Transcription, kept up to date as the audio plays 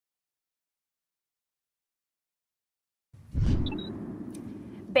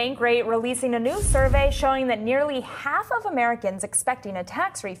Bankrate releasing a new survey showing that nearly half of Americans expecting a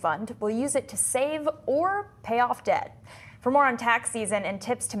tax refund will use it to save or pay off debt. For more on tax season and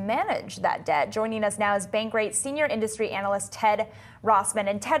tips to manage that debt, joining us now is Bankrate Senior Industry Analyst Ted Rossman.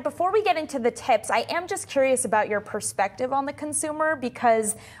 And Ted, before we get into the tips, I am just curious about your perspective on the consumer,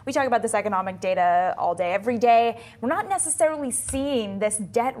 because we talk about this economic data all day, every day. We're not necessarily seeing this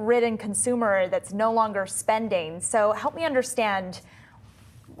debt-ridden consumer that's no longer spending. So help me understand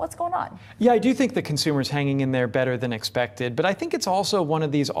what's going on. Yeah, I do think the consumer's hanging in there better than expected, but I think it's also one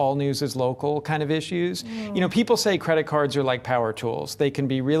of these all news is local kind of issues. You know, people say credit cards are like power tools. They can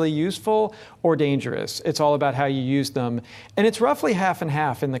be really useful or dangerous. It's all about how you use them. And it's roughly half and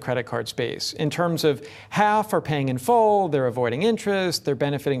half in the credit card space. In terms of half are paying in full, they're avoiding interest, they're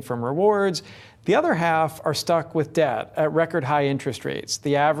benefiting from rewards. The other half are stuck with debt at record high interest rates.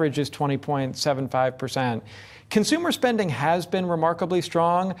 The average is 20.75%. Consumer spending has been remarkably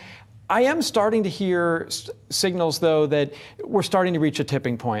strong. I am starting to hear signals, though, that we're starting to reach a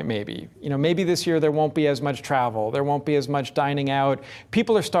tipping point, maybe. You know, maybe this year there won't be as much travel, there won't be as much dining out.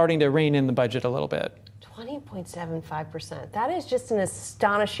 People are starting to rein in the budget a little bit. 20.75%. That is just an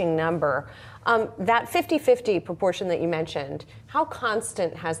astonishing number. That 50-50 proportion that you mentioned, how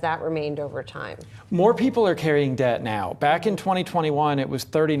constant has that remained over time? More people are carrying debt now. Back in 2021, it was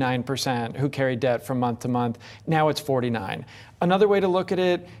 39% who carried debt from month to month. Now it's 49%. Another way to look at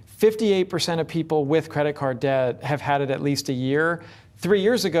it, 58% of people with credit card debt have had it at least a year. 3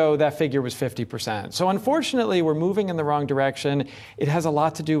 years ago, that figure was 50%. So unfortunately, we're moving in the wrong direction. It has a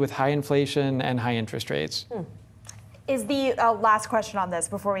lot to do with high inflation and high interest rates. Is the last question on this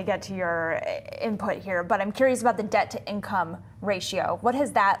before we get to your input here, but I'm curious about the debt to income ratio. What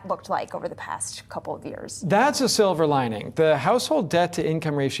has that looked like over the past couple of years? That's a silver lining. The household debt to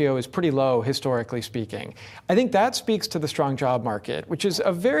income ratio is pretty low, historically speaking. I think that speaks to the strong job market, which is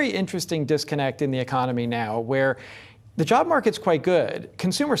a very interesting disconnect in the economy now, where the job market's quite good.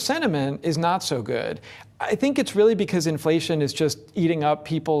 Consumer sentiment is not so good. I think it's really because inflation is just eating up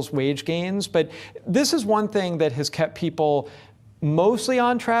people's wage gains. But this is one thing that has kept people mostly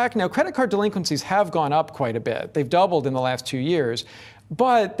on track. Now, credit card delinquencies have gone up quite a bit. They've doubled in the last 2 years.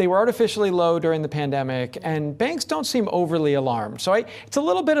 But they were artificially low during the pandemic, and banks don't seem overly alarmed. So it's a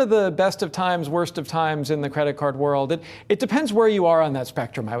little bit of the best of times, worst of times in the credit card world. It depends where you are on that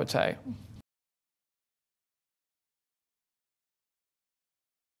spectrum, I would say.